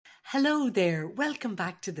Hello there, welcome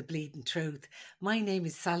back to The Bleeding Truth. My name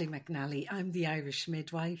is Sally McNally, I'm the Irish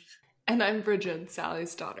midwife. And I'm Bridget,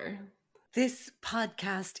 Sally's daughter. This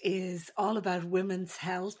podcast is all about women's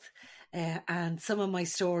health and some of my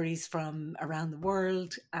stories from around the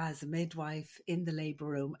world as a midwife, in the labour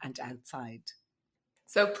room and outside.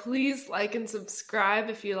 So please like and subscribe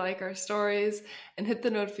if you like our stories and hit the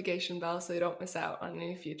notification bell so you don't miss out on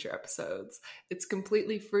any future episodes. It's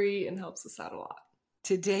completely free and helps us out a lot.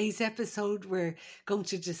 Today's episode, we're going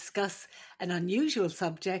to discuss an unusual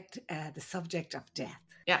subject, the subject of death.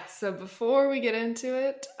 Yeah, so before we get into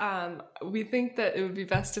it, we think that it would be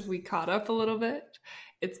best if we caught up a little bit.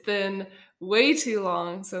 It's been way too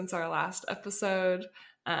long since our last episode,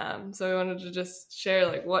 so we wanted to just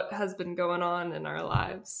share what has been going on in our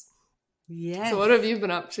lives. Yes. So what have you been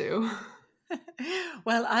up to?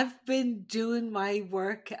 Well, I've been doing my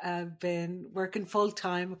work. I've been working full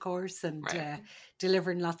time, of course, and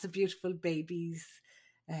delivering lots of beautiful babies.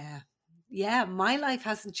 Yeah, my life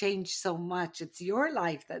hasn't changed so much. It's your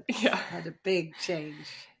life that's had a big change.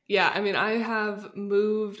 Yeah, I mean, I have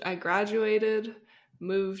moved. I graduated,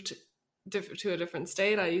 moved to a different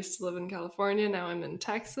state. I used to live in California. Now I'm in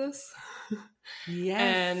Texas. Yes.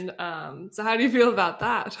 And so how do you feel about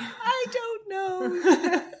that? I don't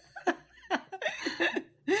know.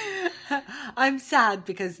 I'm sad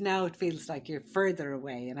because now it feels like you're further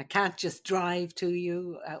away and I can't just drive to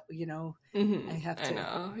you, Mm-hmm. I have to. I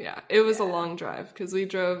know, yeah. It was a long drive because we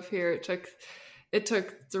drove here. It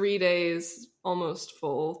took 3 days, almost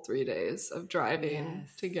full 3 days of driving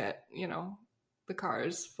to get, the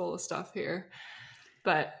cars full of stuff here.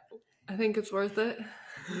 But I think it's worth it.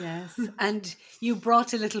 Yes. And you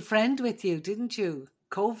brought a little friend with you, didn't you?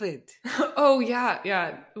 COVID. Oh,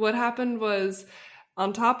 yeah. What happened was,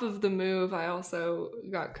 on top of the move, I also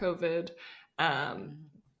got COVID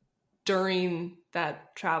during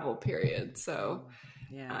that travel period. So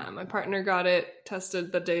my partner got it,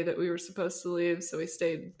 tested the day that we were supposed to leave, so we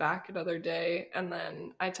stayed back another day. And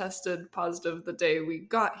then I tested positive the day we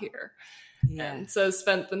got here. Yes. And so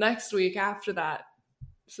spent the next week after that,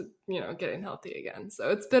 getting healthy again. So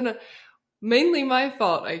it's been mainly my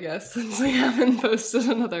fault, I guess, since we haven't posted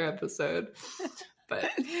another episode. But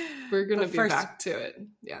we're going to be back to it.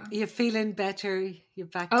 Yeah. You're feeling better? You're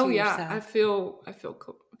back to yourself? I feel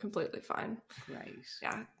completely fine. Great.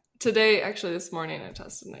 Yeah. Today, actually this morning, I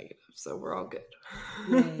tested negative, so we're all good.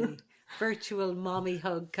 Yay. Virtual mommy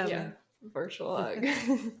hug coming. Yeah, virtual hug.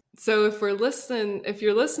 So if you're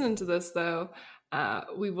listening to this though,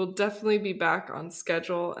 we will definitely be back on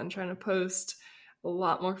schedule and trying to post a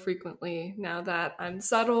lot more frequently now that I'm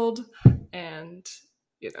settled, and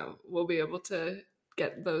we'll be able to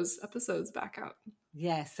get those episodes back out.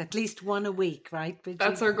 Yes, at least one a week, right, Bridget?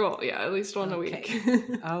 That's our goal. Yeah, at least one a week.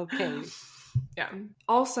 Okay. Yeah.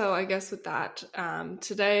 Also, I guess with that,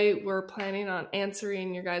 today we're planning on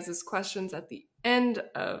answering your guys' questions at the end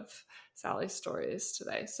of Sally's stories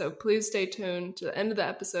today. So please stay tuned to the end of the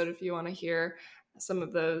episode if you want to hear some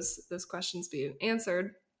of those questions being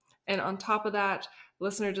answered. And on top of that,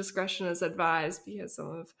 listener discretion is advised because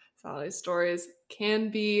some of Sally's stories can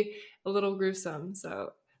be a little gruesome.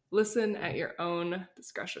 So listen at your own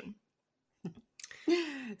discretion.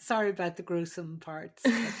 Sorry about the gruesome parts.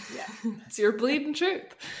 Yeah. It's your bleeding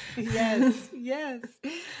truth. Yes.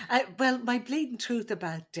 Well, my bleeding truth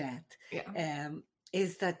about death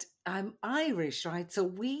is that I'm Irish, right? So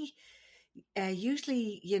we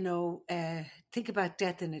usually, think about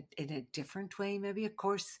death in a different way. Maybe, of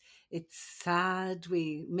course, it's sad.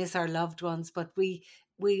 We miss our loved ones, but we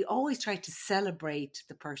always try to celebrate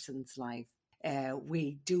the person's life.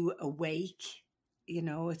 We do a wake.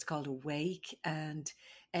 It's called a wake, and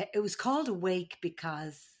it was called a wake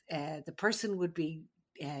because the person would be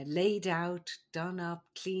laid out, done up,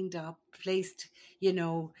 cleaned up, placed,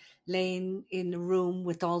 laying in a room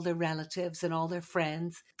with all their relatives and all their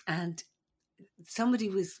friends, and somebody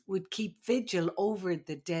would keep vigil over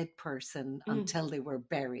the dead person until they were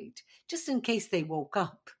buried, just in case they woke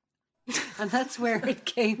up. And that's where it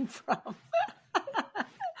came from.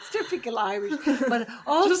 It's typical Irish, but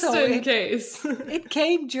also just in case. It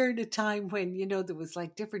came during a time when, there was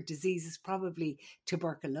different diseases, probably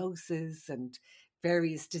tuberculosis and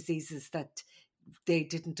various diseases that they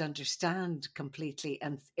didn't understand completely.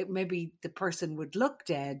 And maybe the person would look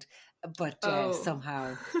dead, but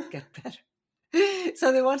somehow get better.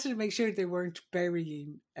 So they wanted to make sure they weren't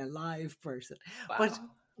burying a live person. Wow. But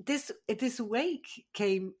this wake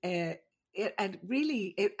came as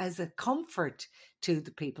a comfort to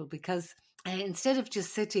the people, because instead of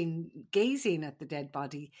just sitting gazing at the dead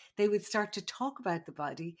body, they would start to talk about the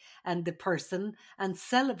body and the person and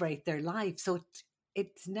celebrate their life. So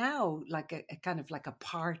it's now like a kind of like a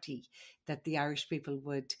party that the Irish people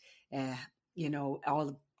would, uh, all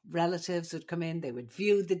the relatives would come in, they would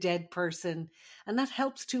view the dead person. And that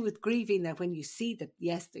helps too with grieving, that when you see that,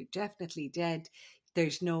 yes, they're definitely dead,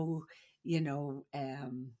 there's no,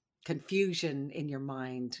 confusion in your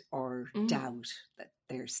mind or doubt that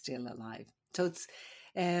they're still alive. So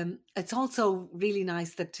it's also really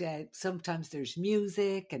nice that sometimes there's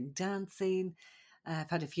music and dancing.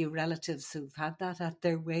 I've had a few relatives who've had that at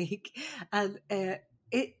their wake, and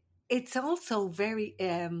it it's also very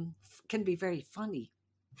can be very funny,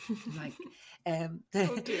 like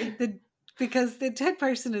Oh dear. the because the dead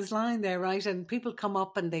person is lying there, right, and people come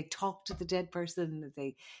up and they talk to the dead person.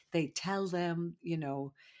 They tell them,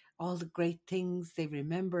 all the great things they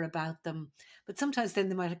remember about them, but sometimes then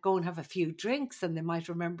they might go and have a few drinks and they might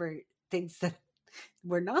remember things that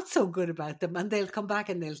were not so good about them, and they'll come back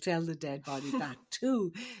and they'll tell the dead body that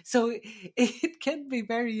too. So it can be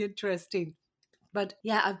very interesting. But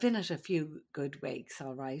yeah, I've been at a few good wakes,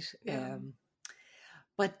 all right. Yeah.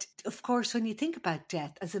 But of course, when you think about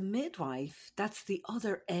death as a midwife, that's the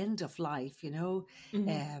other end of life.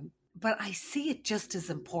 But I see it just as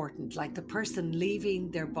important. Like the person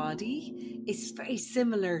leaving their body is very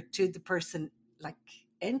similar to the person like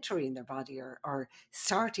entering their body, or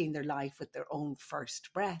starting their life with their own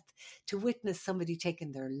first breath. To witness somebody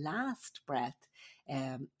taking their last breath,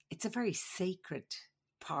 it's a very sacred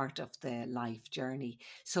part of the life journey.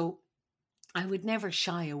 So I would never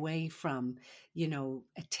shy away from,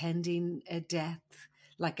 attending a death.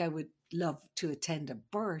 Like I would love to attend a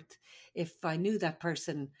birth. If I knew that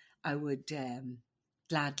person, I would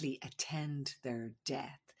gladly attend their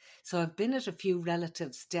death. So I've been at a few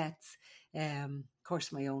relatives' deaths. Of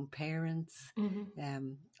course, my own parents.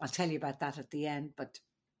 I'll tell you about that at the end. But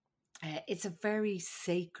it's a very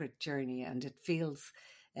sacred journey, and it feels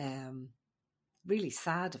um, really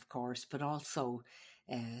sad, of course, but also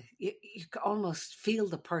you can almost feel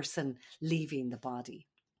the person leaving the body.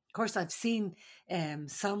 Of course, I've seen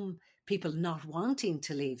some people not wanting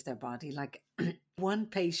to leave their body. Like one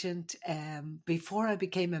patient, before I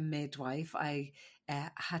became a midwife, I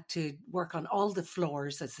had to work on all the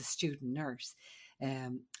floors as a student nurse.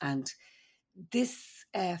 And this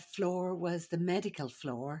floor was the medical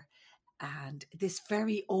floor, and this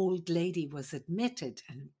very old lady was admitted,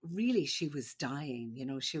 and really she was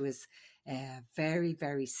dying. She was very,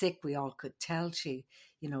 very sick. We all could tell she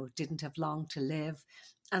didn't have long to live.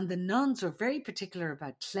 And the nuns were very particular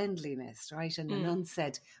about cleanliness, right? And the nuns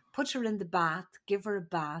said, put her in the bath, give her a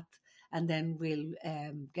bath, and then we'll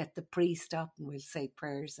get the priest up and we'll say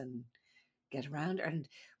prayers and get around her. And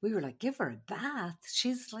we were like, give her a bath,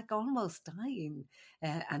 she's like almost dying.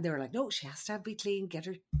 And they were like, no, she has to be clean, get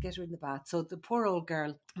her in the bath. So the poor old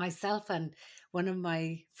girl, myself and one of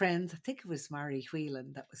my friends, I think it was Mary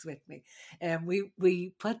Whelan that was with me,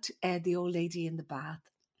 we put the old lady in the bath,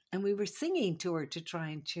 and we were singing to her to try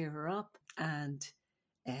and cheer her up. And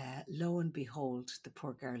lo and behold, the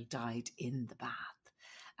poor girl died in the bath.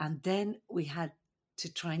 And then we had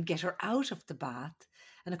to try and get her out of the bath.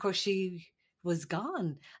 And of course, she was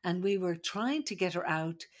gone, and we were trying to get her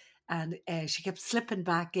out, and she kept slipping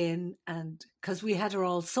back in, and because we had her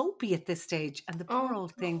all soapy at this stage, and the poor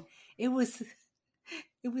old thing, it was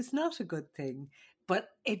not a good thing, but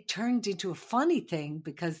it turned into a funny thing,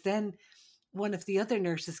 because then one of the other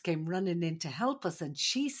nurses came running in to help us, and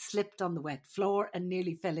she slipped on the wet floor and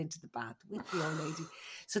nearly fell into the bath with the old lady.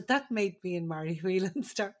 So that made me and Mary Whelan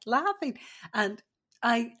start laughing. And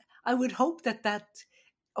I would hope that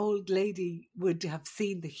old lady would have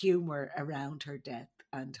seen the humor around her death,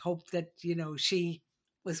 and hope that, she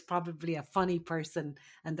was probably a funny person,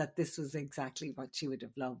 and that this was exactly what she would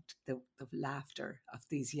have loved, the laughter of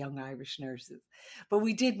these young Irish nurses. But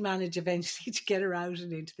we did manage eventually to get her out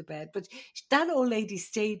and into the bed. But that old lady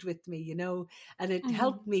stayed with me, and it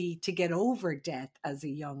helped me to get over death as a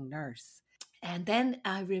young nurse. And then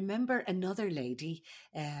I remember another lady,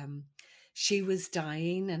 she was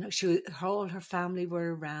dying, and all her family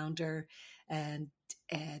were around her, and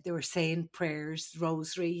they were saying prayers,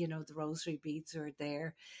 rosary, the rosary beads were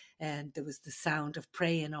there, and there was the sound of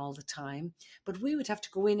praying all the time. But we would have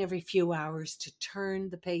to go in every few hours to turn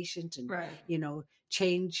the patient and,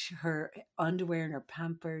 change her underwear and her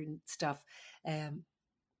pamper and stuff. And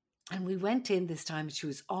we went in this time and she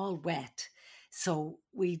was all wet. So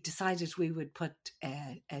we decided we would put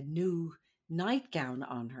a new nightgown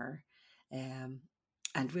on her. And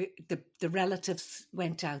the relatives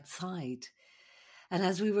went outside. And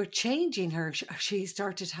as we were changing her, she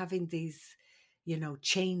started having these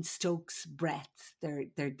Cheyne-Stokes breaths. They're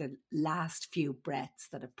the last few breaths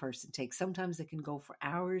that a person takes. Sometimes they can go for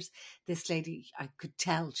hours. This lady, I could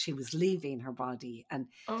tell she was leaving her body, and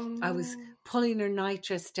I was pulling her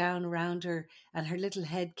nitrous down around her, and her little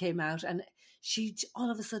head came out, and she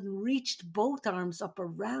all of a sudden reached both arms up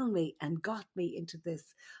around me and got me into this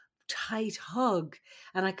tight hug,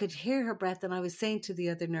 and I could hear her breath. And I was saying to the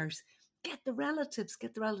other nurse, get the relatives,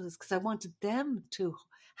 because I wanted them to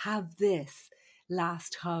have this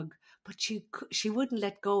last hug. But she wouldn't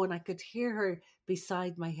let go, and I could hear her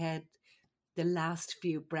beside my head the last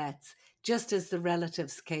few breaths. Just as the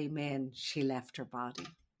relatives came in, she left her body.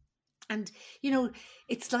 And,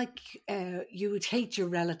 it's like you would hate your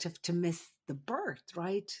relative to miss the birth,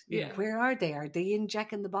 right? Where are they? Are they in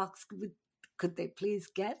Jack in the Box? Could they please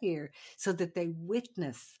get here so that they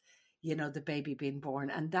witness, the baby being born?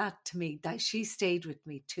 And that, to me, that she stayed with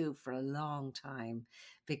me too for a long time,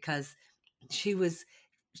 because she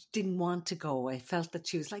didn't want to go. I felt that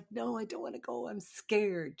she was like, no, I don't want to go. I'm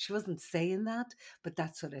scared. She wasn't saying that, but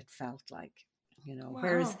that's what it felt like, Wow,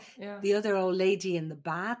 whereas the other old lady in the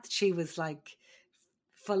bath, she was like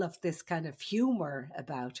full of this kind of humor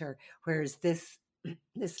about her, whereas this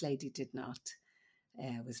lady did not.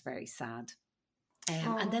 Was very sad.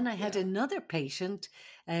 And then I had another patient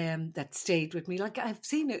that stayed with me. Like, I've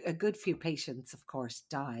seen a good few patients, of course,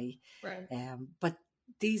 die. Right. But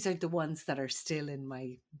these are the ones that are still in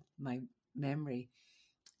my memory.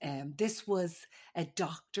 This was a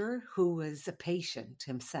doctor who was a patient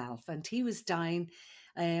himself, and he was dying.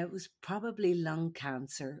 It was probably lung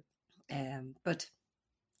cancer. But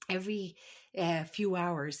every few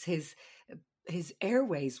hours, his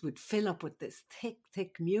airways would fill up with this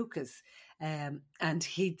thick mucus, and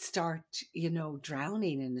he'd start,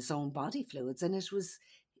 drowning in his own body fluids, and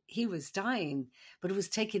he was dying, but it was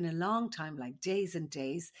taking a long time, like days and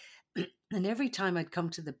days. And every time I'd come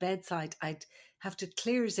to the bedside, I'd have to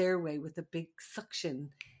clear his airway with a big suction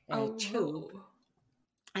tube.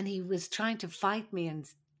 And he was trying to fight me and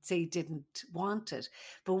say he didn't want it.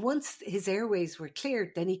 But once his airways were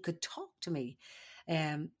cleared, then he could talk to me.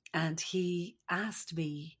 And he asked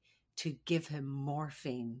me to give him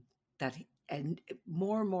morphine, and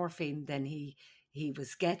more morphine than he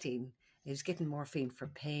was getting. He was getting morphine for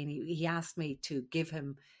pain. He asked me to give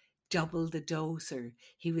him double the dose, or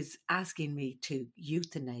he was asking me to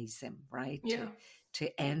euthanize him, right?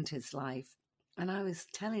 To end his life. And I was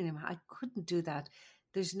telling him I couldn't do that.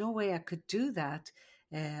 There's no way I could do that.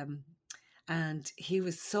 And he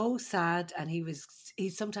was so sad, and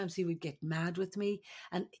sometimes he would get mad with me,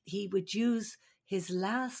 and he would use his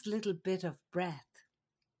last little bit of breath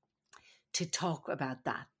to talk about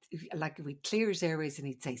that. Like, we'd clear his airways and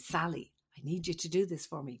he'd say, Sally, I need you to do this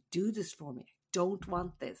for me. Do this for me. I don't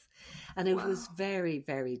want this. And it was very,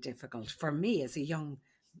 very difficult for me as a young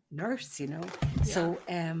nurse, So,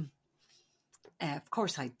 of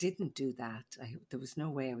course, I didn't do that. There was no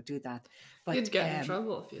way I would do that. But you'd get in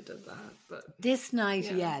trouble if you did that. But this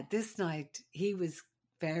night, this night, he was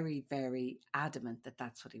very, very adamant that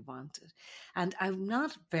that's what he wanted. And I'm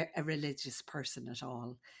not a religious person at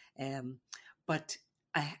all. But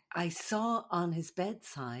I saw on his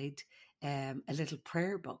bedside a little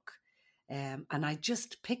prayer book. And I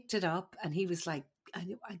just picked it up, and he was like,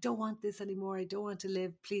 I don't want this anymore. I don't want to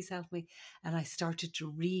live. Please help me. And I started to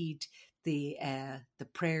read the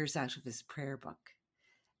prayers out of his prayer book.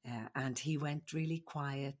 And he went really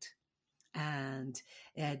quiet. And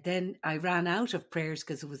then I ran out of prayers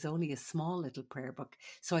because it was only a small little prayer book.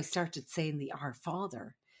 So I started saying the Our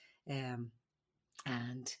Father. And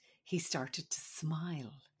he started to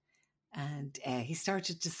smile. And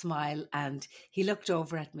and he looked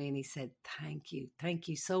over at me and he said, thank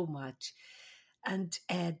you so much. And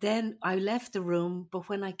then I left the room, but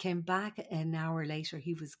when I came back an hour later,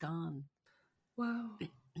 he was gone. Wow.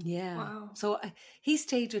 Yeah. Wow. So he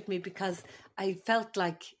stayed with me because I felt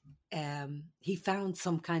like he found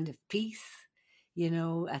some kind of peace,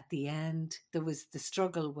 at the end. The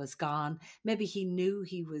struggle was gone. Maybe he knew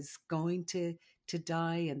he was going to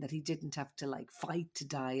die, and that he didn't have to like fight to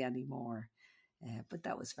die anymore. But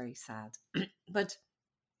that was very sad. But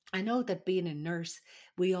I know that being a nurse,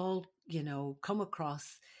 we all, come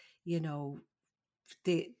across,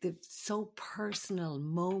 the so personal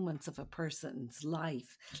moments of a person's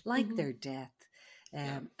life, like their death.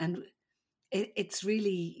 And it's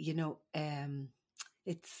really,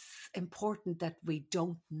 it's important that we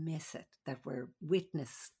don't miss it, that we're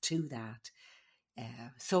witness to that.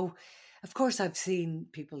 So, of course, I've seen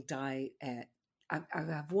people die. I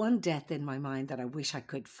have one death in my mind that I wish I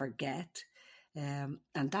could forget. And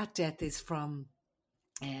that death is from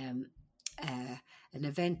an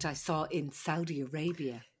event I saw in Saudi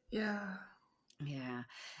Arabia. Yeah. Yeah.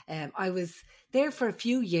 I was there for a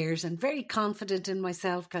few years and very confident in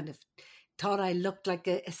myself, kind of thought I looked like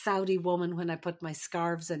a Saudi woman when I put my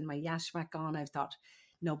scarves and my yashmak on. I thought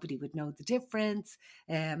nobody would know the difference.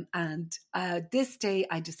 And this day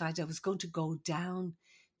I decided I was going to go down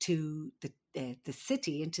to the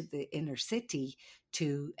city, into the inner city,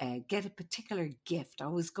 to get a particular gift. I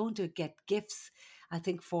was going to get gifts, I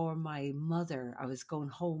think, for my mother. I was going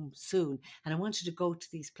home soon, and I wanted to go to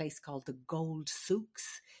these place called the Gold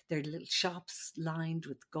Souks. They're little shops lined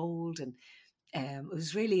with gold, and it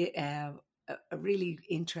was really a really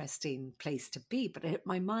interesting place to be. But in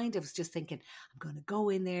my mind, I was just thinking, I'm going to go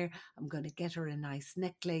in there, I'm going to get her a nice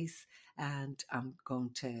necklace, and I'm going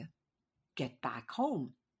to get back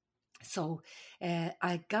home. So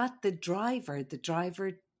I got the driver. The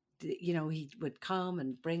driver, he would come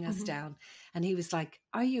and bring us Mm-hmm. down. And he was like,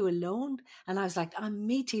 "Are you alone?" And I was like, "I'm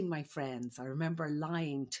meeting my friends." I remember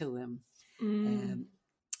lying to him, Mm.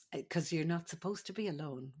 because you're not supposed to be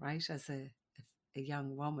alone, right? As a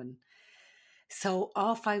young woman. So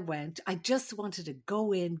off I went. I just wanted to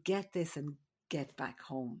go in, get this, and get back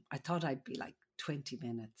home. I thought I'd be like 20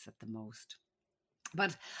 minutes at the most.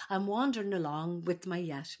 But I'm wandering along with my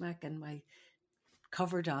yashmak and my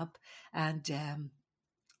covered up, and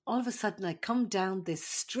all of a sudden I come down this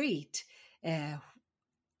street uh,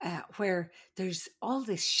 where there's all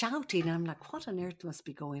this shouting. I'm like, what on earth must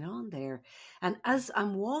be going on there? And as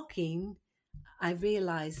I'm walking, I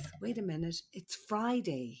realize, wait a minute, it's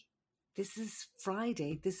Friday. This is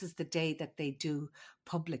Friday. This is the day that they do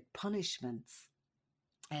public punishments.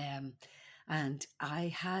 Um, and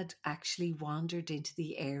I had actually wandered into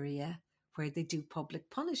the area where they do public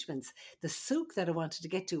punishments. The souk that I wanted to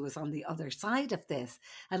get to was on the other side of this.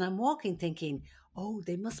 And I'm walking thinking, oh,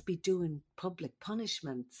 they must be doing public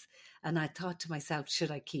punishments. And I thought to myself,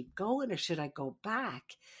 should I keep going or should I go back?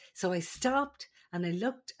 So I stopped and I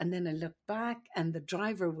looked, and then I looked back, and the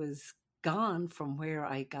driver was gone from where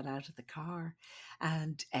I got out of the car.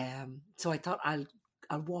 And so I thought, I'll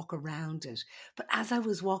walk around it. But as I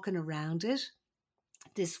was walking around it,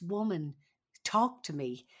 this woman talked to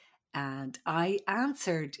me, and I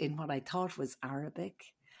answered in what I thought was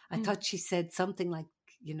Arabic. I Mm. thought she said something like,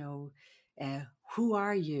 you know, uh, who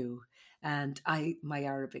are you? And my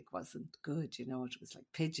Arabic wasn't good, it was like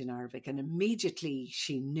pidgin Arabic. And immediately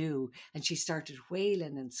she knew, and she started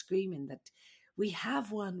wailing and screaming that we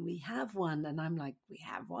have one, we have one. And I'm like, we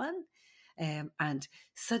have one? And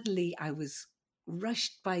suddenly I was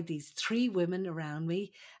rushed by these three women around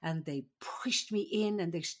me, and they pushed me in,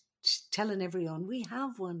 and they're telling everyone, we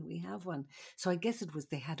have one, we have one. So I guess it was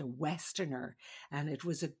they had a Westerner, and it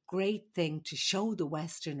was a great thing to show the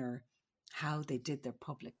Westerner how they did their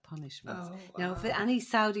public punishments. Oh, Now, if wow. any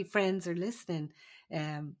Saudi friends are listening,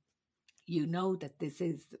 you know that this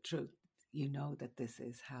is the truth. You know that this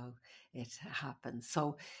is how it happens.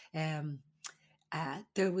 So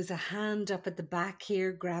there was a hand up at the back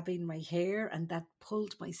here grabbing my hair, and that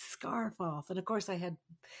pulled my scarf off. And of course, I had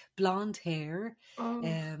blonde hair. Oh.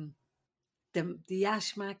 Um, the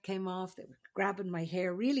yashmak came off. They were grabbing my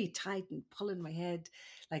hair really tight and pulling my head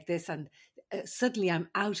like this. And suddenly I'm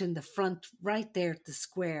out in the front, right there at the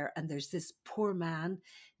square, and there's this poor man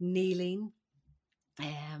kneeling.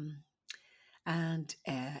 Um, and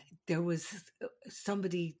there was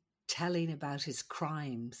somebody telling about his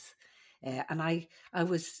crimes, and I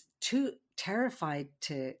was too terrified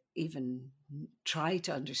to even try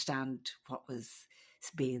to understand what was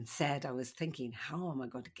being said. I was thinking, how am I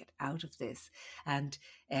going to get out of this? And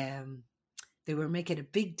they were making a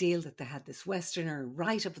big deal that they had this Westerner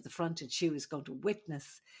right up at the front, and she was going to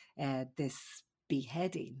witness this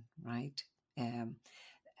beheading, right? Um,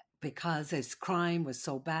 because his crime was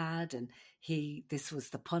so bad, and this was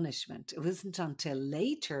the punishment. It wasn't until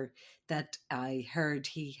later that I heard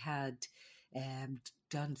he had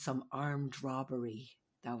done some armed robbery.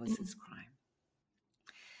 That was his Mm.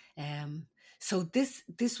 crime. So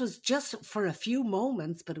this was just for a few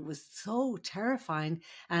moments, but it was so terrifying,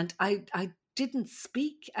 and I didn't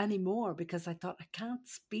speak anymore because I thought, I can't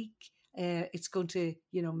speak. It's going to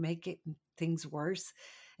make things worse.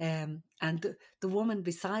 And the woman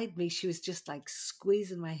beside me, she was just like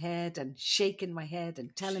squeezing my head and shaking my head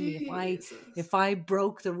and telling me, Jesus. if I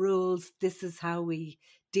broke the rules, this is how we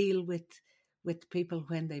deal with people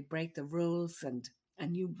when they break the rules.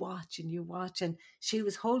 And you watch and you watch. And she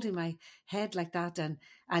was holding my head like that. And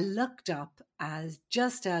I looked up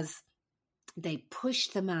just as they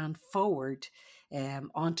pushed the man forward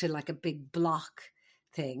onto like a big block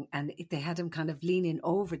thing. And they had him kind of leaning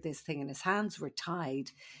over this thing, and his hands were tied.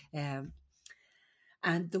 Um,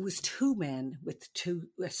 And there was two men with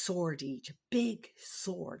a sword each, a big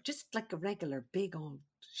sword, just like a regular big old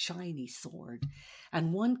shiny sword.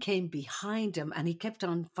 And one came behind him, and he kept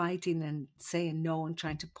on fighting and saying no and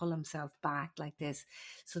trying to pull himself back like this.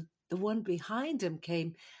 So the one behind him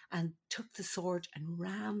came and took the sword and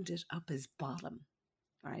rammed it up his bottom,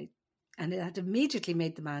 right? And it had immediately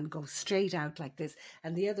made the man go straight out like this.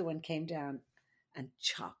 And the other one came down and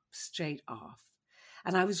chopped straight off.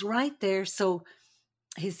 And I was right there. So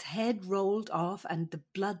his head rolled off and the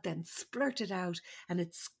blood then splurted out and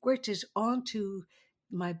it squirted onto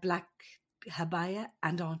my black habaya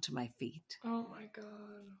and onto my feet. Oh my God.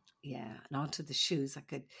 Yeah, and onto the shoes.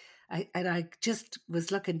 I just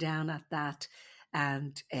was looking down at that,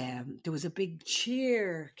 and there was a big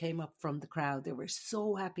cheer came up from the crowd. They were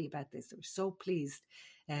so happy about this. They were so pleased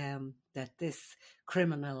that this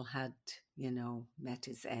criminal had, met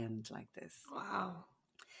his end like this. Wow.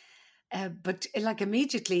 But like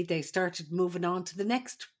immediately they started moving on to the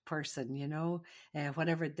next person,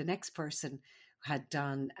 whatever the next person had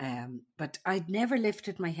done. But I'd never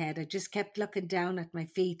lifted my head. I just kept looking down at my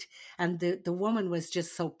feet. And the woman was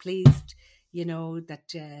just so pleased,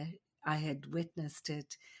 that I had witnessed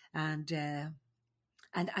it. And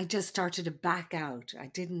I just started to back out. I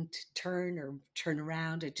didn't turn or turn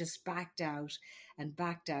around. I just backed out and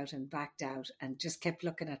backed out and backed out and just kept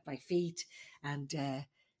looking at my feet. And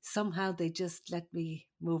somehow they just let me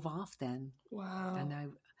move off then. Wow. And I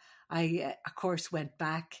of course, went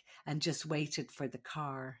back and just waited for the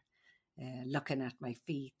car, looking at my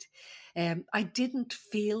feet. I didn't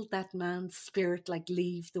feel that man's spirit like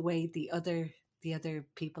leave the way the other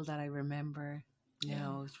people that I remember.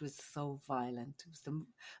 No, it was so violent. It was the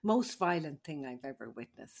most violent thing I've ever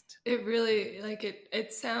witnessed. It really,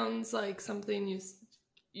 it sounds like something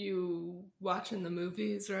you watch in the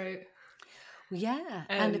movies, right? Yeah,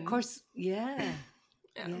 and of course, yeah.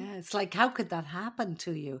 Yeah, it's like, how could that happen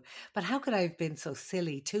to you? But how could I have been so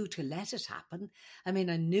silly too to let it happen? I mean,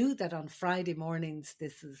 I knew that on Friday mornings,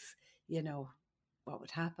 this is, what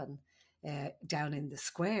would happen down in the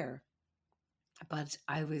square. But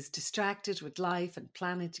I was distracted with life and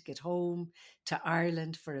planning to get home to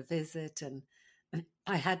Ireland for a visit. And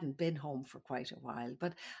I hadn't been home for quite a while.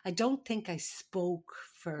 But I don't think I spoke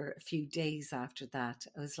for a few days after that.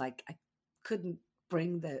 I was like, I couldn't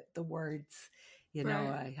bring the words, Right.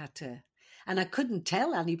 I had to. And I couldn't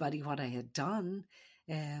tell anybody what I had done.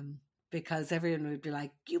 Because everyone would be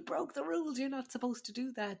like, you broke the rules. You're not supposed to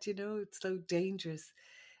do that. It's so dangerous.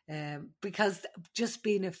 Because just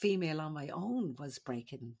being a female on my own was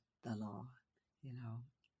breaking the law,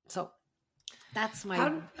 So that's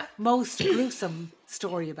my most gruesome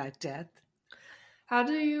story about death. How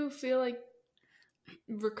do you feel like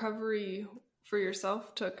recovery for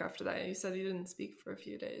yourself took after that? You said you didn't speak for a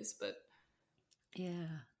few days, but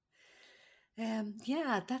yeah.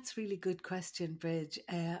 Yeah, that's a really good question, Bridge.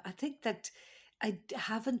 I think that I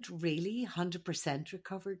haven't really 100%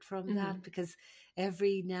 recovered from that, because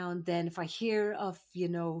every now and then, if I hear of,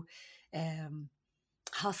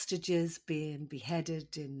 hostages being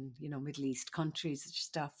beheaded in, Middle East countries and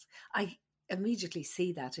stuff, I immediately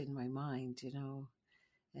see that in my mind,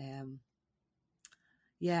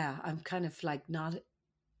 Yeah, I'm kind of like not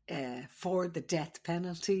for the death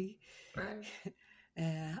penalty. right.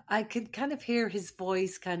 I could kind of hear his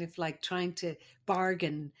voice kind of like trying to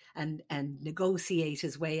bargain and negotiate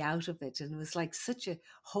his way out of it. And it was like such a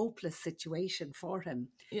hopeless situation for him.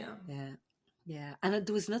 Yeah. Yeah. And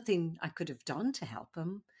there was nothing I could have done to help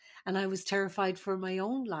him. And I was terrified for my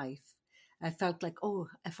own life. I felt like, oh,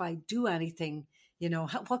 if I do anything,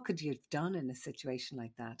 what could you have done in a situation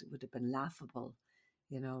like that? It would have been laughable,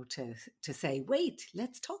 to say, wait,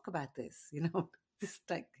 let's talk about this, just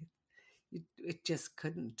like, it just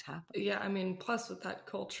couldn't happen. Yeah, I mean, plus with that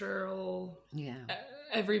cultural, Yeah,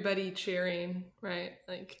 everybody cheering, right?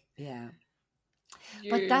 Like, yeah.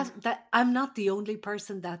 But you that I'm not the only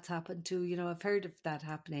person that's happened to. I've heard of that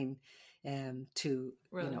happening to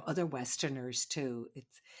really, other Westerners too.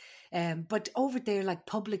 It's but over there, like,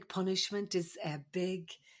 public punishment is a big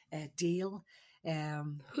deal.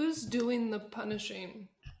 who's doing the punishing?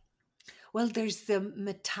 Well, there's the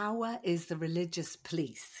Matawa is the religious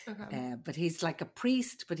police, Okay. but he's like a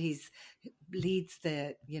priest, but he's leads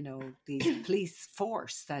the these police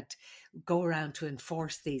force that go around to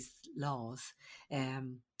enforce these laws,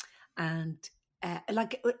 and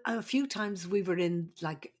like a few times we were in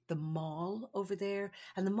like the mall over there,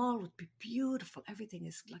 and the mall would be beautiful. Everything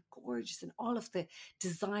is like gorgeous, and all of the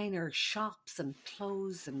designer shops and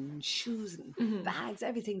clothes and shoes and bags,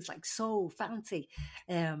 everything's like so fancy.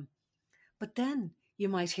 But then you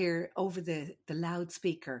might hear over the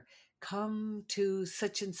loudspeaker, come to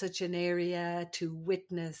such and such an area to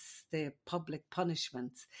witness the public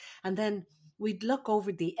punishments. And then we'd look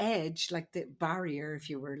over the edge, like the barrier, if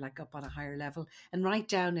you were like up on a higher level, and right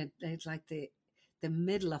down at like the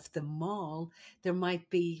middle of the mall, there might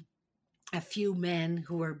be a few men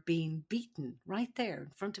who were being beaten right there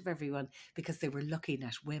in front of everyone because they were looking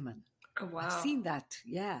at women. Oh, wow. I've seen that.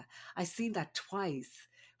 Yeah. I've seen that twice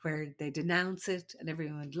where they denounce it and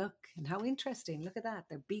everyone would look, and how interesting. Look at that.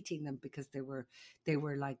 They're beating them because they were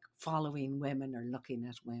like following women or looking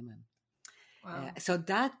at women. Wow. So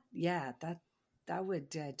that, yeah, that would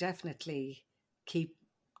definitely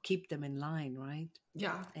keep them in line, right?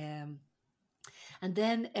 Yeah. And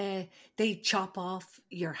then they chop off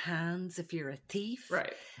your hands if you're a thief.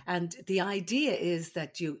 Right. And the idea is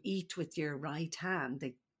that you eat with your right hand.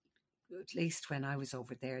 At least when I was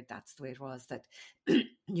over there, that's the way it was, that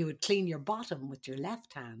you would clean your bottom with your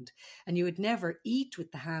left hand, and you would never eat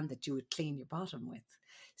with the hand that you would clean your bottom with.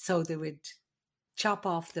 So they would chop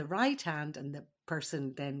off the right hand, and the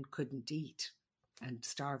person then couldn't eat and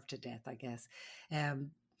starve to death, I guess.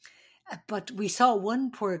 But we saw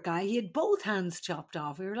one poor guy, he had both hands chopped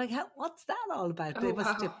off. We were like, what's that all about? They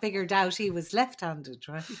must have figured out he was left-handed,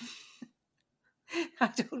 right? I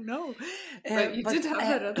don't know. But you did have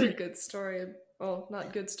that other good story. Well,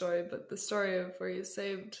 not good story, but the story of where you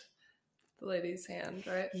saved the lady's hand,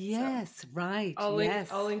 right? Yes, so right. I'll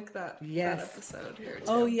link that episode here too.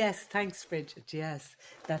 Oh yes, thanks, Bridget. Yes,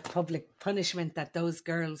 that public punishment that those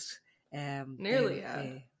girls nearly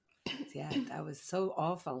had. Yeah, that was so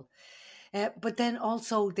awful. But then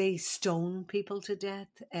also they stone people to death.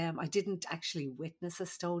 I didn't actually witness a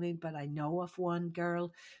stoning, but I know of one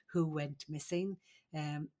girl who went missing.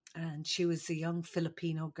 And she was a young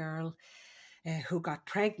Filipino girl who got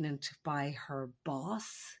pregnant by her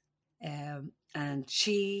boss. And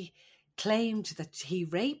she claimed that he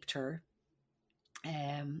raped her.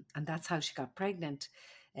 And that's how she got pregnant.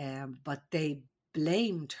 But they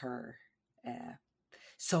blamed her.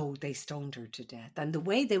 So they stoned her to death. And the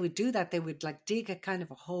way they would do that, they would like dig a kind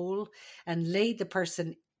of a hole and lay the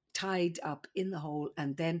person tied up in the hole,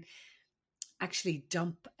 and then actually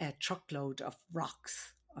dump a truckload of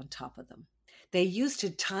rocks on top of them. They used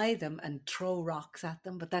to tie them and throw rocks at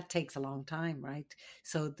them, but that takes a long time, right?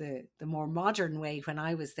 So the more modern way when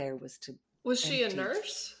I was there was to... Was she a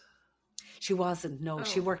nurse? She wasn't, no. Oh.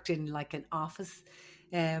 She worked in like an office.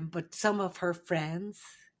 But some of her friends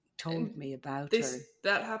told me about her.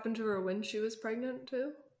 That happened to her when she was pregnant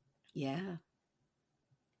too? Yeah.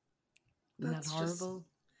 Isn't that horrible?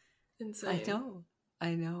 Insane.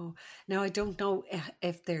 I know. Now, I don't know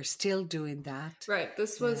if they're still doing that. Right.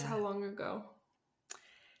 This was how long ago?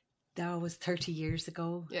 That was 30 years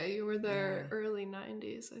ago. Yeah, you were there early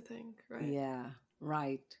 90s, I think, right? Yeah,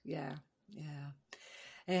 right. Yeah,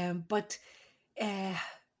 yeah. But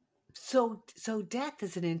so death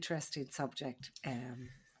is an interesting subject.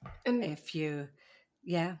 And if you,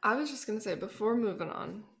 I was just going to say, before moving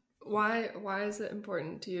on, why is it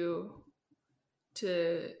important to you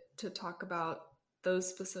to talk about those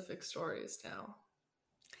specific stories now?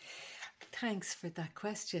 Thanks for that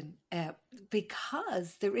question.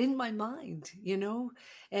 Because they're in my mind, you know.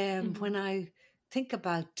 When I think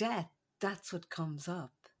about death, that's what comes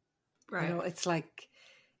up. Right. You know, it's like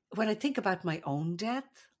when I think about my own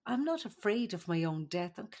death, I'm not afraid of my own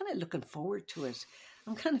death. I'm kind of looking forward to it.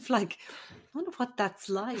 I'm kind of like, I wonder what that's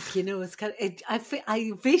like. You know, it's kind of,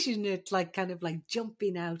 I vision it like kind of like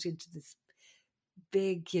jumping out into this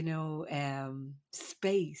big, you know,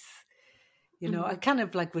 space. You know, I kind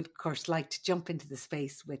of like would, of course, like to jump into the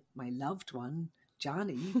space with my loved one,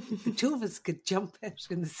 Johnny. The two of us could jump out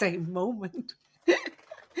in the same moment.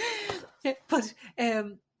 But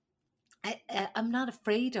I'm not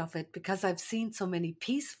afraid of it because I've seen so many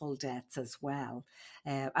peaceful deaths as well.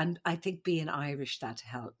 And I think being Irish, that's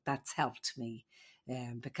helped me.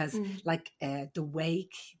 Because like the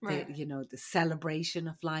wake, right. The celebration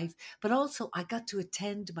of life, but also I got to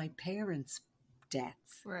attend my parents'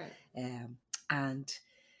 deaths. Right. And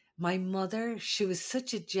my mother, she was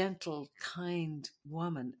such a gentle, kind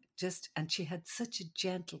woman, and she had such a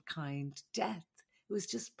gentle, kind death. It was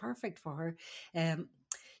just perfect for her.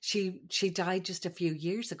 She died just a few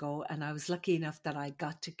years ago, and I was lucky enough that I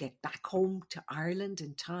got to get back home to Ireland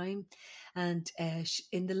in time. And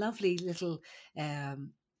in the lovely little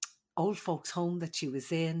old folks' home that she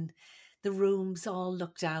was in, the rooms all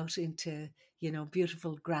looked out into,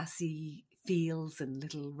 beautiful grassy fields and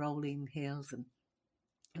little rolling hills, and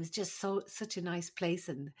it was just such a nice place,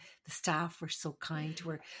 and the staff were so kind to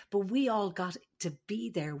her. But we all got to be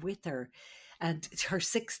there with her, and her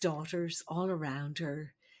 6 daughters all around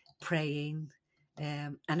her, praying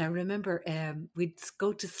And I remember we'd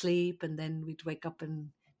go to sleep and then we'd wake up and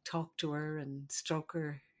talk to her and stroke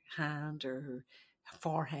her hand or her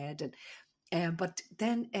forehead. But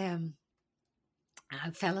then I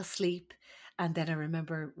fell asleep. And then I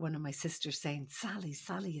remember one of my sisters saying, Sally,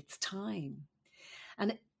 Sally, it's time.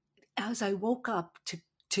 And as I woke up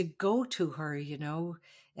to go to her,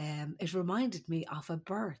 it reminded me of a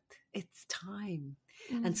birth. It's time.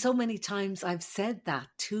 And so many times I've said that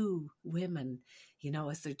to women,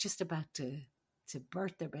 as they're just about to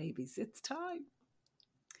birth their babies. It's time.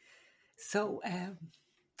 So,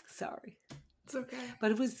 sorry. It's okay.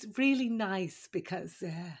 But it was really nice because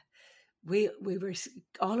we were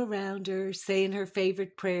all around her saying her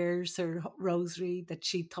favorite prayers, her rosary that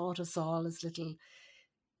she taught us all as little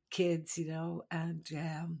kids,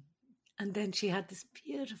 and then she had this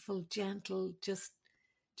beautiful, gentle, just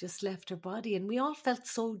left her body, and we all felt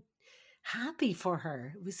so happy for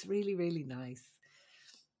her. It was really, really nice.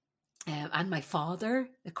 And my father,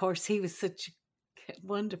 of course, he was such a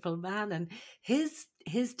wonderful man, and his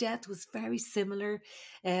death was very similar.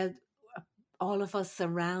 Uh, all of us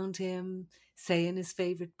around him saying his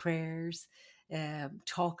favorite prayers,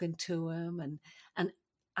 talking to him, and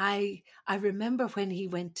I remember when he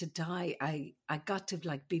went to die, I got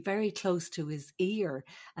to be very close to his ear,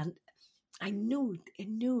 and I knew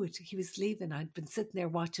it. He was leaving. I'd been sitting there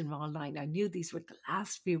watching him all night. I knew these were the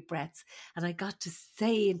last few breaths, and I got to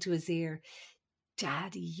say into his ear,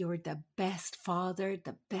 Daddy, you're the best father,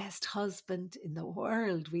 the best husband in the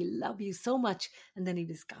world. We love you so much. And then he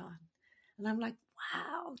was gone. And I'm like,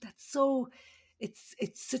 wow, it's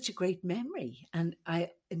such a great memory. And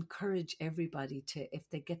I encourage everybody to, if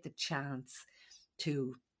they get the chance,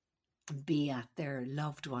 to be at their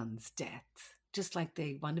loved one's death, just like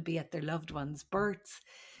they want to be at their loved one's births,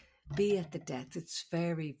 be at the death. It's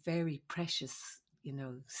very, very precious,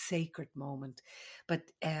 sacred moment.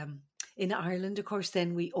 But in Ireland, of course,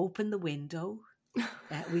 then we open the window.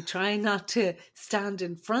 We try not to stand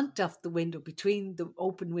in front of the window, between the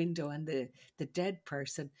open window and the dead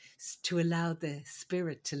person, to allow the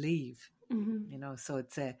spirit to leave. So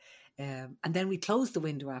it's and then we close the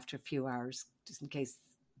window after a few hours, just in case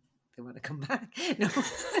they want to come back. No.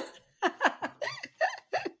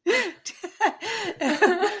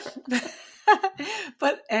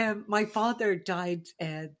 But my father died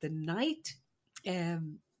the night,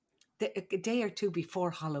 a day or two before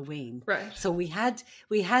Halloween. Right. So we had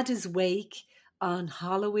his wake on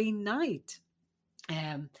Halloween night,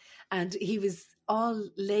 and he was all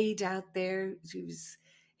laid out there.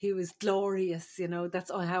 He was glorious.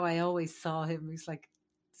 That's how I always saw him. He's like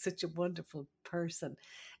such a wonderful person.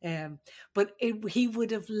 But he would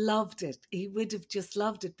have loved it. He would have just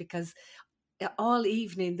loved it, because all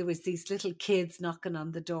evening there was these little kids knocking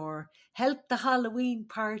on the door. Help the Halloween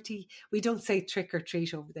party. We don't say trick or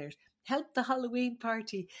treat over there. Help the Halloween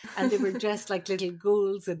party. And they were dressed like little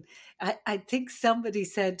ghouls. And I think somebody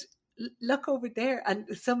said, look over there. And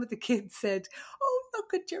some of the kids said, oh,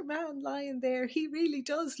 look at your man lying there. He really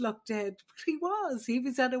does look dead. But he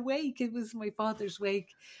was at a wake. It was my father's wake.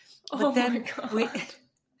 But then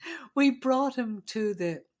we brought him to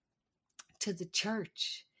the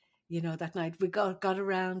church, that night. We got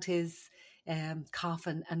around his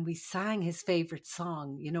coffin and we sang his favorite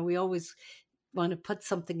song. We always want to put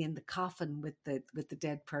something in the coffin with the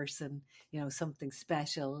dead person, something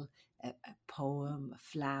special, a poem, a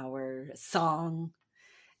flower, a song.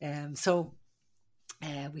 So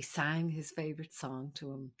we sang his favorite song to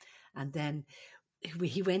him, and then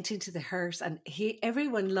he went into the hearse, and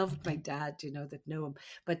everyone loved my dad, that knew him.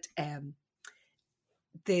 But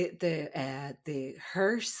the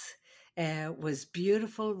hearse was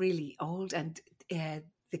beautiful, really old, and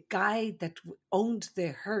the guy that owned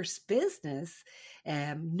the hearse business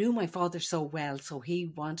knew my father so well, so he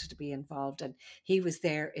wanted to be involved, and he was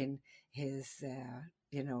there in his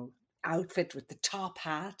outfit with the top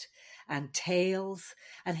hat and tails,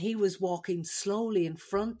 and he was walking slowly in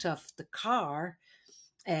front of the car.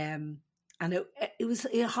 And it was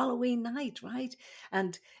a Halloween night, right?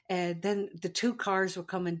 And then the two cars were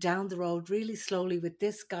coming down the road really slowly, with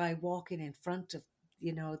this guy walking in front of,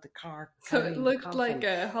 the car. So it looked like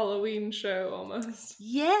a Halloween show almost.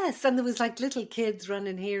 Yes, and there was like little kids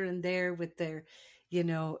running here and there with their,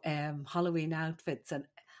 Halloween outfits. And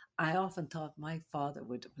I often thought my father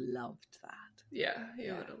would have loved that. Yeah, he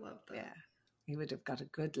would have loved that. Yeah, he would have got a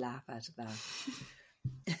good laugh out of that.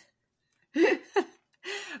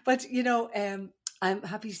 But, I'm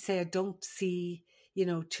happy to say I don't see,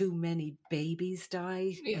 too many babies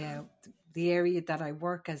die. Yeah. The area that I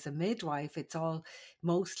work as a midwife, it's all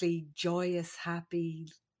mostly joyous, happy,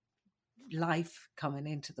 life coming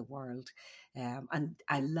into the world. And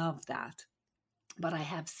I love that. But I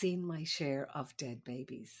have seen my share of dead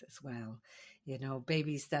babies as well. You know,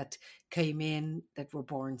 babies that came in that were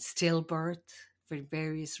born stillbirth for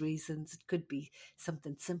various reasons. It could be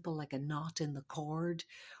something simple like a knot in the cord,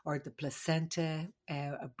 or the placenta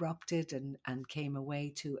abrupted and came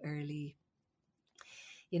away too early.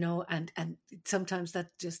 You know, and sometimes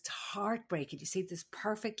that's just heartbreaking. You see this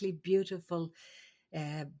perfectly beautiful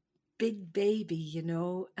uh, big baby, you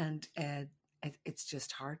know, and it's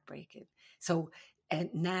just heartbreaking. So, and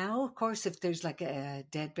now, of course, if there's like a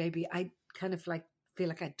dead baby, I kind of like feel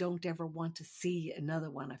like I don't ever want to see another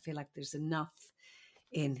one. I feel like there's enough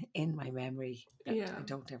in my memory that Yeah. I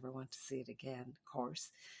don't ever want to see it again, of course.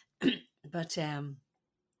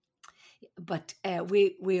 but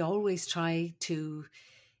we always try to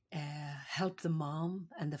help the mom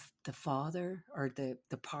and the father or the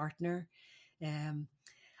partner, um,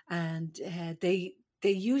 and they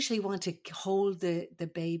usually want to hold the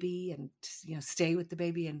baby and, you know, stay with the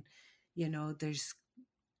baby, and, you know, there's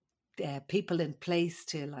people in place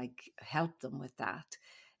to like help them with that.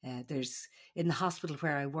 There's in the hospital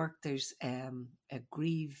where I work, there's a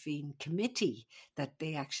grieving committee that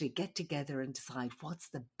they actually get together and decide what's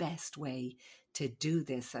the best way to do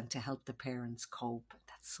this and to help the parents cope.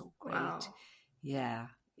 That's so great. Wow. Yeah,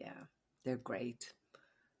 yeah, they're great.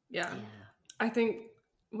 Yeah. Yeah. I think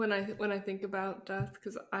when I think about death,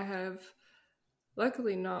 because I have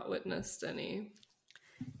luckily not witnessed any,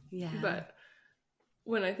 Yeah. but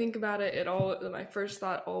when I think about it, my first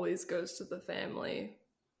thought always goes to the family.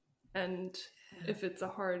 And if it's a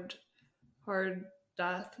hard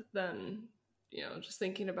death, then, you know, just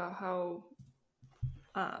thinking about how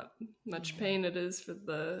much pain it is for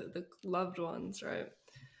the loved ones, right?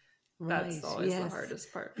 That's Right. always the Yes.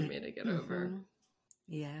 hardest part for me to get over.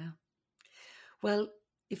 Yeah. Well,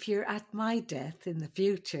 if you're at my death in the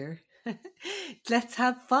future, let's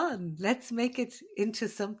have fun. Let's make it into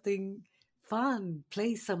something fun.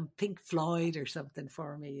 Play some Pink Floyd or something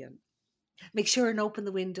for me, and make sure and open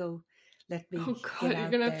the window. Let me Oh get God, you're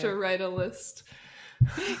out gonna have to there. write a list.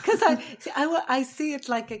 Because I see it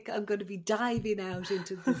like I'm going to be diving out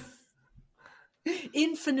into this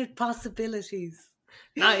infinite possibilities.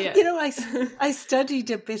 Not yet. You know, I studied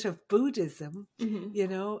a bit of Buddhism, Mm-hmm. you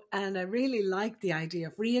know, and I really like the idea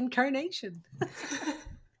of reincarnation.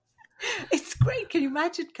 It's great. Can you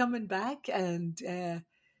imagine coming back and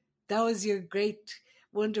that was your great,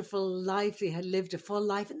 wonderful life? You had lived a full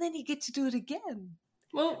life, and then you get to do it again.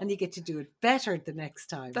 Well, and you get to do it better the next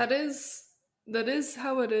time. that is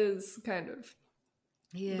how it is, kind of.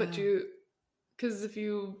 Yeah. But because if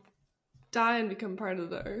you die and become part of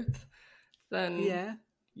the earth, then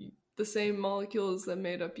the same molecules that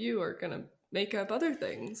made up you are going to make up other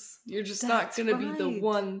things. You're just not going to be the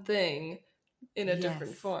one thing in a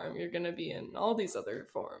different form. You're going to be in all these other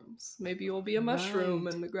forms. Maybe you'll be a mushroom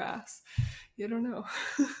in the grass. You don't know.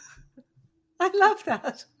 I love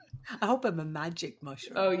that. I hope I'm a magic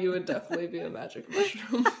mushroom. Oh, you would definitely be a magic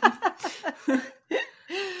mushroom.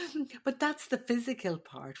 But that's the physical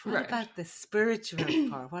part. What Right. about the spiritual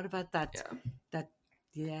part? What about that?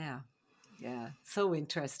 Yeah. So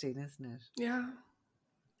interesting, isn't it? Yeah.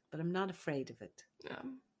 But I'm not afraid of it. Yeah.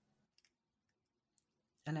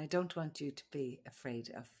 And I don't want you to be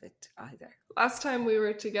afraid of it either. Last time we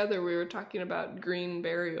were together, we were talking about green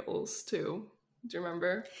burials too. Do you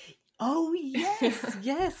remember? Oh, yes,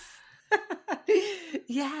 yes.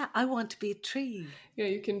 Yeah, I want to be a tree. Yeah,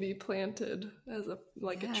 you can be planted as a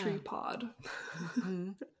tree pod.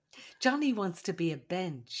 Mm-hmm. Johnny wants to be a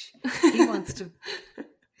bench. He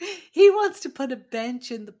wants to put a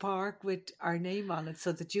bench in the park with our name on it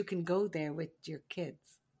so that you can go there with your kids.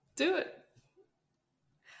 Do it.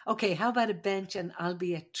 Okay, how about a bench and I'll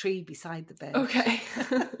be a tree beside the bench? Okay.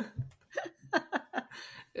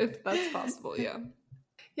 If that's possible, yeah.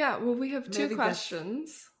 Yeah, well, we have two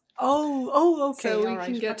questions. Oh, okay. So we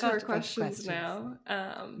can get to our questions now.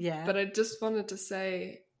 Yeah. But I just wanted to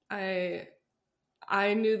say I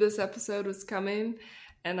knew this episode was coming,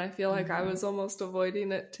 and I feel like I was almost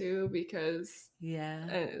avoiding it too, because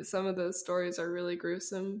some of those stories are really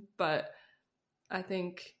gruesome, but I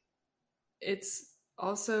think it's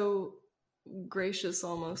also gracious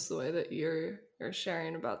almost the way that you're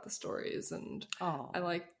sharing about the stories, and I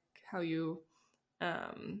like how you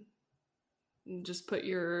just put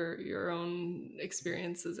your own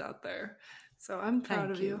experiences out there. So I'm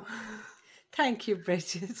proud of you. Thank you,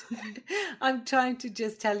 Bridget. I'm trying to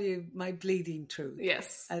just tell you my bleeding truth.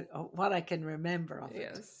 Yes. What I can remember of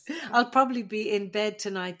it. Yes. I'll probably be in bed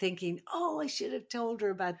tonight thinking, I should have told her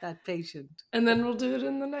about that patient. And then we'll do it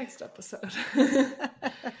in the next episode.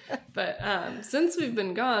 But since we've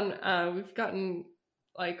been gone, we've gotten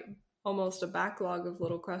like almost a backlog of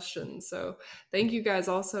little questions. So thank you guys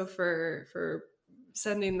also for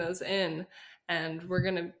sending those in. And we're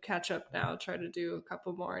gonna catch up now, try to do a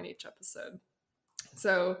couple more in each episode.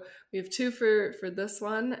 So we have 2 for this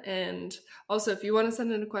one. And also, if you want to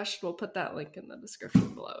send in a question, we'll put that link in the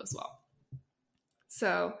description below as well.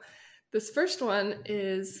 So this first one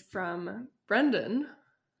is from Brendan.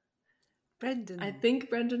 Brendan. I think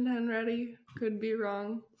Brendan Henready, could be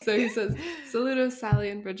wrong. So he says, Saludos, Sally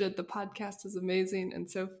and Bridget. The podcast is amazing and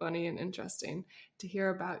so funny and interesting to hear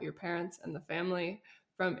about your parents and the family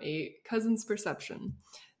from a cousin's perception.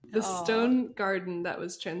 The stone garden that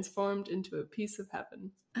was transformed into a piece of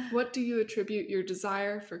heaven. What do you attribute your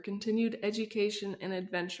desire for continued education and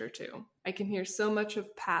adventure to? I can hear so much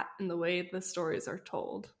of Pat in the way the stories are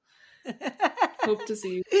told. Hope to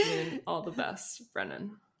see you soon. All the best,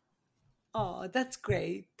 Brennan. Oh, that's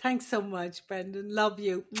great. Thanks so much, Brendan. Love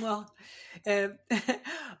you. Well,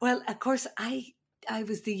 of course, I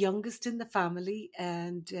was the youngest in the family,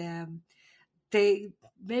 and they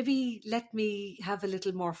maybe let me have a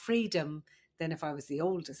little more freedom than if I was the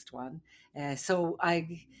oldest one. So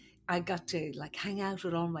I got to like hang out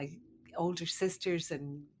with all my older sisters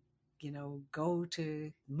and go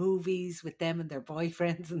to movies with them and their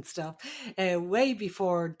boyfriends and stuff way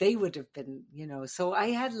before they would have been, so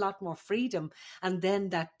I had a lot more freedom. And then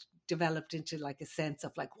that developed into like a sense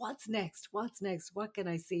of like, what's next, what can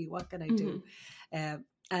I see, what can I do?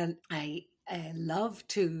 And I love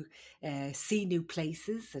to see new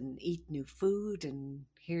places and eat new food and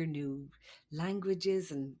hear new languages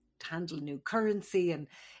and handle new currency. And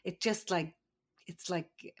it just like, it's like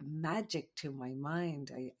magic to my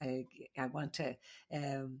mind. I want to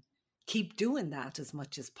keep doing that as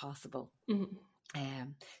much as possible.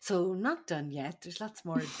 So not done yet. There's lots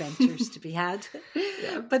more adventures to be had.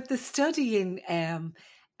 Yeah. But the studying,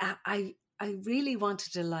 I really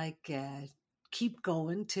wanted to like keep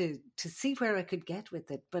going to see where I could get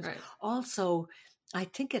with it. But also, I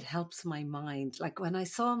think it helps my mind. Like when I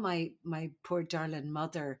saw my poor darling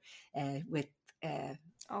mother with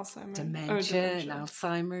dementia and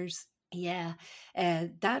Alzheimer's. Yeah,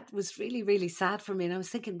 that was really, really sad for me. And I was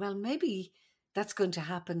thinking, well, maybe that's going to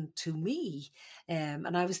happen to me.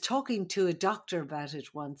 And I was talking to a doctor about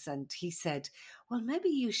it once, and he said, well, maybe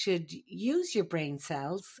you should use your brain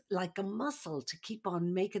cells like a muscle to keep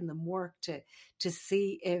on making them work to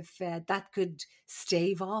see if that could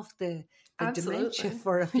stave off the dementia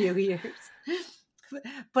for a few years.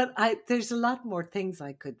 But there's a lot more things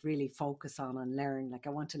I could really focus on and learn. Like I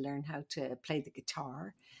want to learn how to play the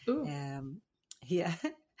guitar. Yeah.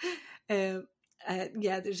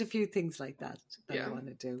 There's a few things like that I want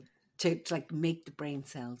to do to like make the brain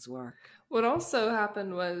cells work. What also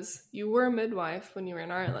happened was you were a midwife when you were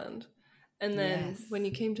in Ireland. And then when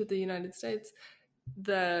you came to the United States,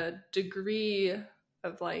 the degree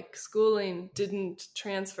of like schooling didn't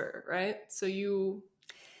transfer, right? So you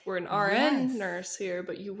were an RN nurse here,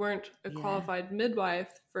 but you weren't a qualified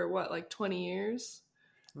midwife for what, like 20 years?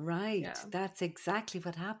 Right. Yeah. That's exactly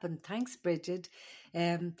what happened. Thanks, Bridget.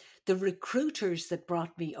 The recruiters that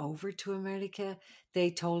brought me over to America, they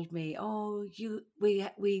told me, oh,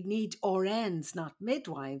 we need RNs, not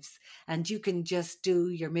midwives, and you can just do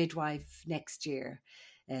your midwife next year,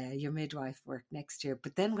 your midwife work next year.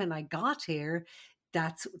 But then when I got here,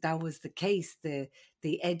 that was the case.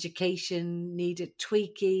 The education needed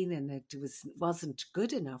tweaking, and it wasn't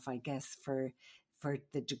good enough, I guess, for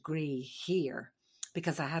the degree here,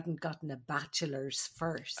 because I hadn't gotten a bachelor's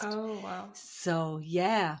first. Oh, wow. So,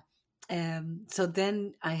 yeah. So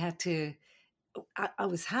then I had to, I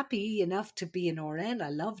was happy enough to be an RN. I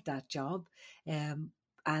loved that job.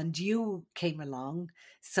 And you came along.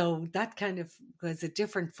 So that kind of was a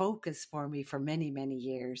different focus for me for many, many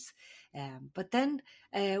years. But then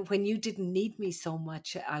when you didn't need me so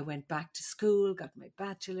much, I went back to school, got my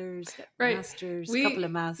bachelor's, got master's, a couple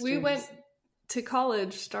of masters. We went to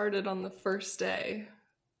college, started on the first day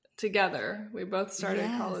together. We both started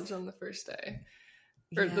college on the first day,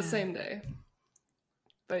 or the same day.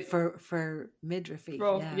 But for midwifery,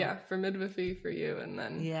 for midwifery for you, and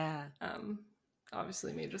then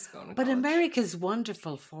obviously me just going to college. But America's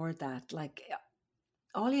wonderful for that. Like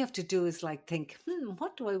all you have to do is like think,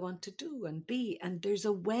 what do I want to do and be? And there's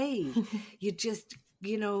a way. You just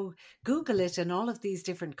Google it, and all of these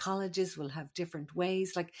different colleges will have different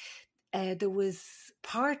ways. Like there was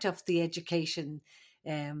part of the education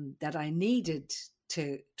that I needed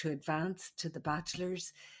to advance to the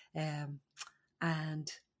bachelor's,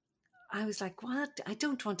 and I was like, what? I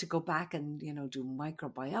don't want to go back and do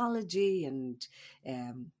microbiology and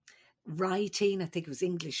writing. I think it was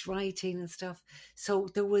English writing and stuff. So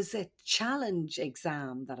there was a challenge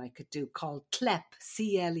exam that I could do called CLEP,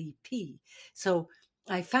 CLEP. So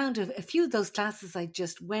I found a few of those classes. I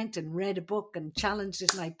just went and read a book and challenged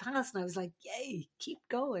it, and I passed. And I was like, "Yay! Keep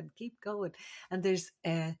going, keep going." And there's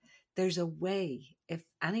a way. If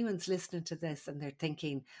anyone's listening to this and they're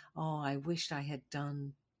thinking, "Oh, I wished I had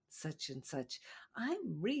done such and such,"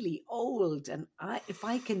 I'm really old, and if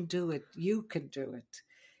I can do it, you can do it.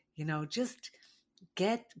 Just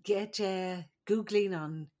get googling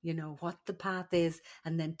on what the path is,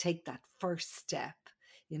 and then take that first step.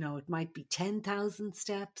 It might be 10,000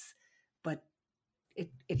 steps, but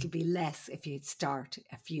it'll be less if you start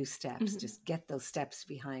a few steps. Just get those steps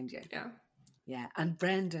behind you. Yeah. And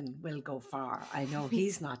Brendan will go far. I know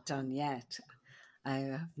he's not done yet. I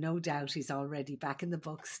have no doubt he's already back in the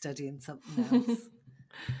books studying something else.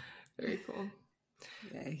 Very cool.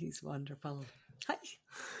 Yeah, he's wonderful. Hi.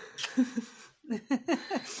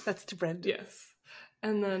 That's to Brendan. Yes.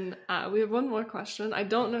 And then we have one more question. I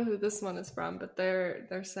don't know who this one is from, but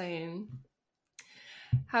they're saying,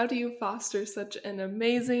 how do you foster such an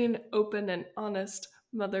amazing, open, and honest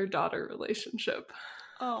mother-daughter relationship?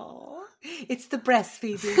 Oh, it's the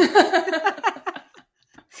breastfeeding.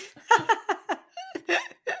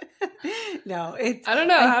 No, it's. I don't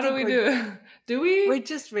know. How do we do it? Do we? We're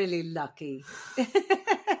just really lucky.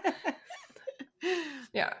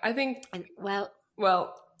 Yeah, I think. Well.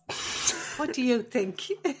 What do you think?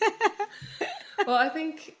 Well, I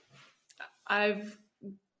think I've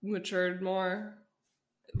matured more,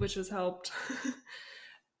 which has helped.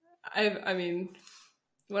 I mean,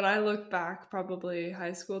 when I look back, probably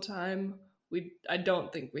high school time, I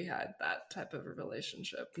don't think we had that type of a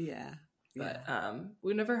relationship. Yeah. But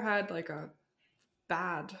we never had like a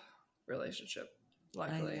bad relationship,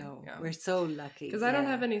 luckily. I know. Yeah. We're so lucky. Because I don't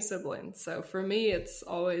have any siblings. So for me, it's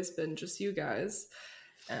always been just you guys.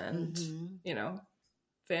 And,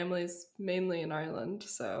 family's mainly in Ireland.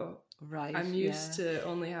 So I'm used to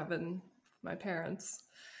only having my parents.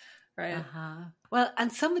 Right. Well,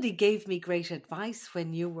 and somebody gave me great advice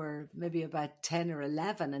when you were maybe about 10 or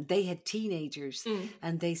 11 and they had teenagers.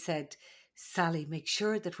 And they said, Sally, make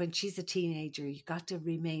sure that when she's a teenager, you got to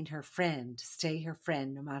remain her friend, stay her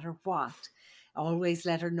friend no matter what. Always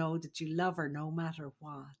let her know that you love her no matter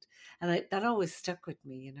what. And that always stuck with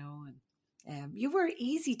me, And you were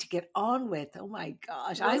easy to get on with. Oh my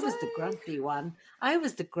gosh. I was the grumpy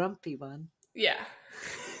one. Yeah.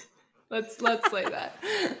 Let's say that.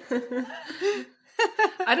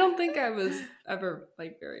 I don't think I was ever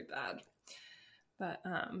like very bad. But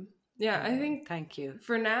I think thank you.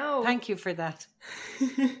 For now. Thank you for that.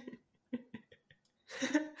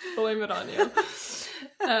 Blame it on you.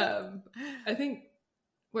 I think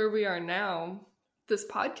where we are now, this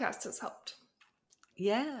podcast has helped.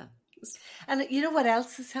 Yeah. And you know what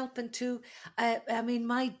else is helping too? I mean,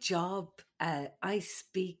 my job, I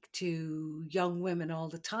speak to young women all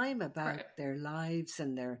the time about their lives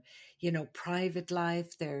and their, private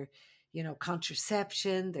life, their,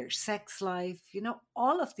 contraception, their sex life,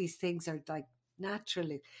 all of these things are like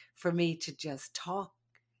naturally for me to just talk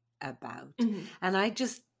about. And I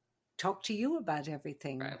just talk to you about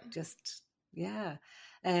everything. Just, yeah.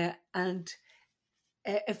 And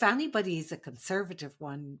if anybody is a conservative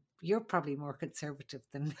one, you're probably more conservative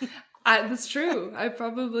than me. That's true. I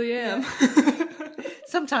probably am. Yeah.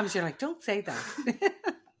 Sometimes you're like, don't say that.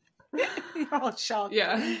 You're all shocked.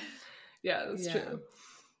 Yeah, that's true.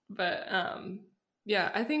 But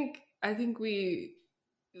I think we.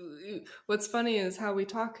 What's funny is how we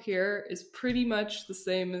talk here is pretty much the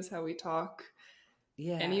same as how we talk.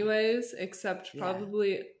 Yeah. Anyways, except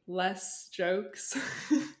probably less jokes.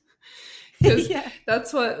 Because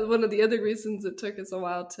that's one of the other reasons it took us a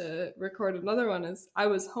while to record another one is I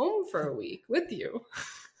was home for a week with you.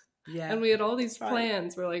 Yeah. And we had all these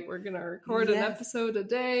plans. We're like, we're going to record an episode a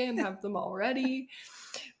day and have them all ready.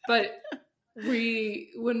 But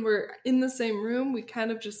when we're in the same room, we kind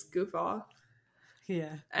of just goof off.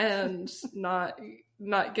 Yeah. And not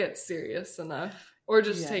get serious enough. Or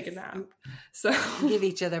just take a nap. So give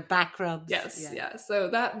each other back rubs. Yes, yeah. So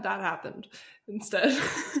that happened instead.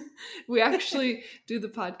 We actually do the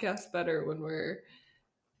podcast better when we're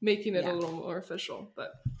making it a little more official.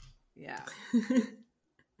 But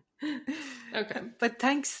okay. But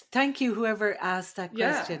thank you whoever asked that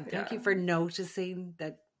question. Thank you for noticing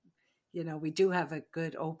that we do have a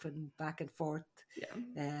good open back and forth.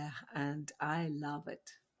 Yeah. And I love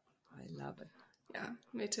it. Yeah,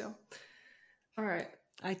 me too. All right.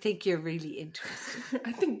 I think you're really interesting.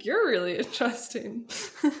 I think you're really interesting.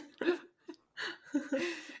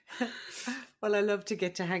 Well, I love to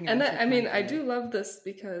get to hang out. And with I mean, my I boy. do love this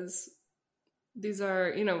because these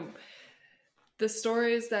are, the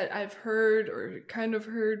stories that I've heard or kind of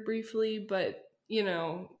heard briefly, but,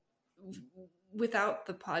 without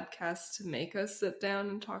the podcast to make us sit down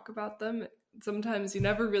and talk about them, sometimes you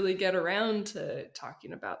never really get around to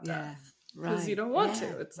talking about death because you don't want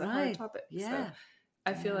to. It's a hard topic. So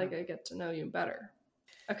I feel like I get to know you better.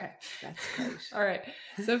 Okay. That's great. All right.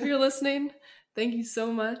 So if you're listening, thank you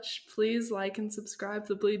so much. Please like and subscribe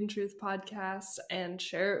to the Bleeding Truth podcast and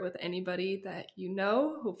share it with anybody that you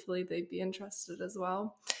know. Hopefully they'd be interested as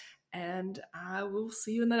well. And I will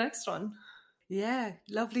see you in the next one. Yeah,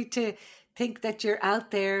 lovely to think that you're out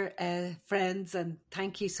there, friends, and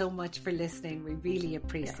thank you so much for listening. We really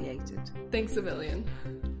appreciate it. Thanks a million.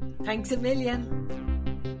 Thanks a million.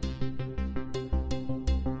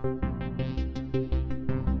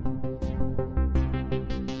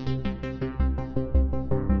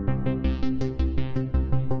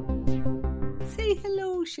 Say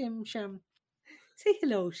hello, Shim Sham. Say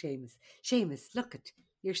hello, Seamus. Seamus, look at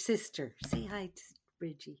your sister. Say hi to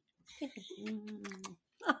Bridgie.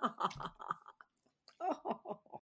 Oh.